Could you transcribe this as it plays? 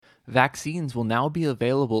Vaccines will now be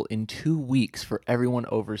available in 2 weeks for everyone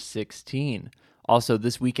over 16. Also,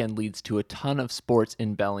 this weekend leads to a ton of sports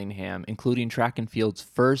in Bellingham, including track and field's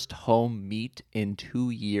first home meet in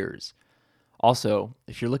 2 years. Also,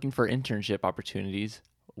 if you're looking for internship opportunities,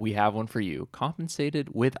 we have one for you,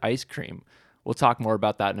 compensated with ice cream. We'll talk more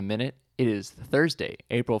about that in a minute. It is Thursday,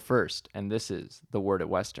 April 1st, and this is The Word at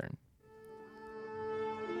Western.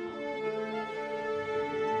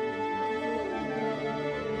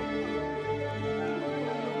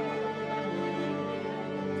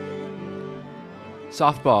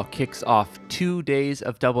 Softball kicks off 2 days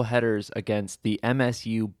of doubleheaders against the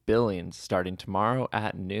MSU Billings starting tomorrow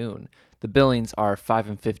at noon. The Billings are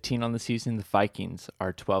 5-15 on the season. The Vikings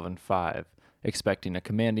are 12-5, expecting a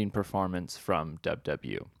commanding performance from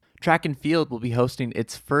WW. Track and field will be hosting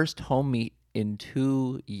its first home meet in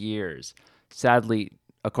 2 years. Sadly,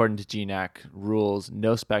 according to GNAC rules,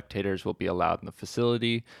 no spectators will be allowed in the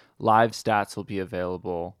facility. Live stats will be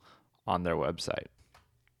available on their website.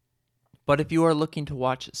 But if you are looking to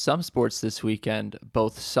watch some sports this weekend,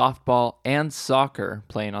 both softball and soccer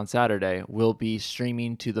playing on Saturday will be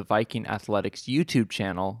streaming to the Viking Athletics YouTube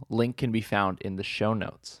channel. Link can be found in the show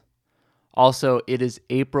notes. Also, it is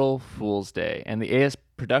April Fool's Day, and the AS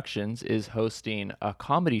Productions is hosting a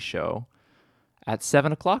comedy show at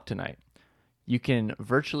 7 o'clock tonight. You can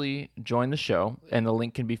virtually join the show, and the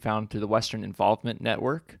link can be found through the Western Involvement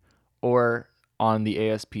Network or on the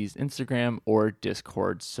ASP's Instagram or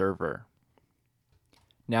Discord server.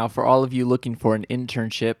 Now, for all of you looking for an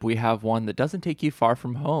internship, we have one that doesn't take you far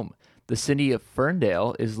from home. The city of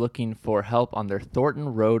Ferndale is looking for help on their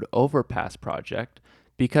Thornton Road overpass project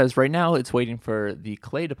because right now it's waiting for the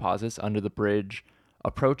clay deposits under the bridge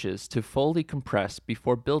approaches to fully compress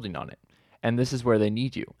before building on it. And this is where they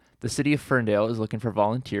need you. The city of Ferndale is looking for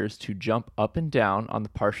volunteers to jump up and down on the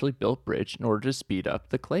partially built bridge in order to speed up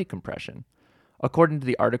the clay compression. According to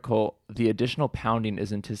the article, the additional pounding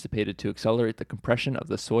is anticipated to accelerate the compression of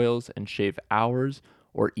the soils and shave hours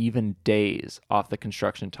or even days off the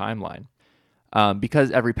construction timeline. Because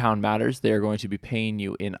every pound matters, they are going to be paying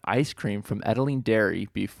you in ice cream from Edeling Dairy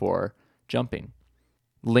before jumping.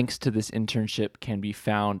 Links to this internship can be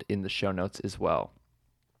found in the show notes as well.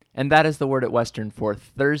 And that is the Word at Western for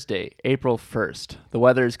Thursday, April 1st. The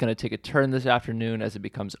weather is going to take a turn this afternoon as it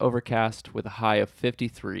becomes overcast with a high of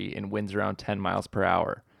 53 and winds around 10 miles per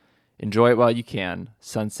hour. Enjoy it while you can.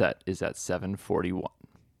 Sunset is at 7:41.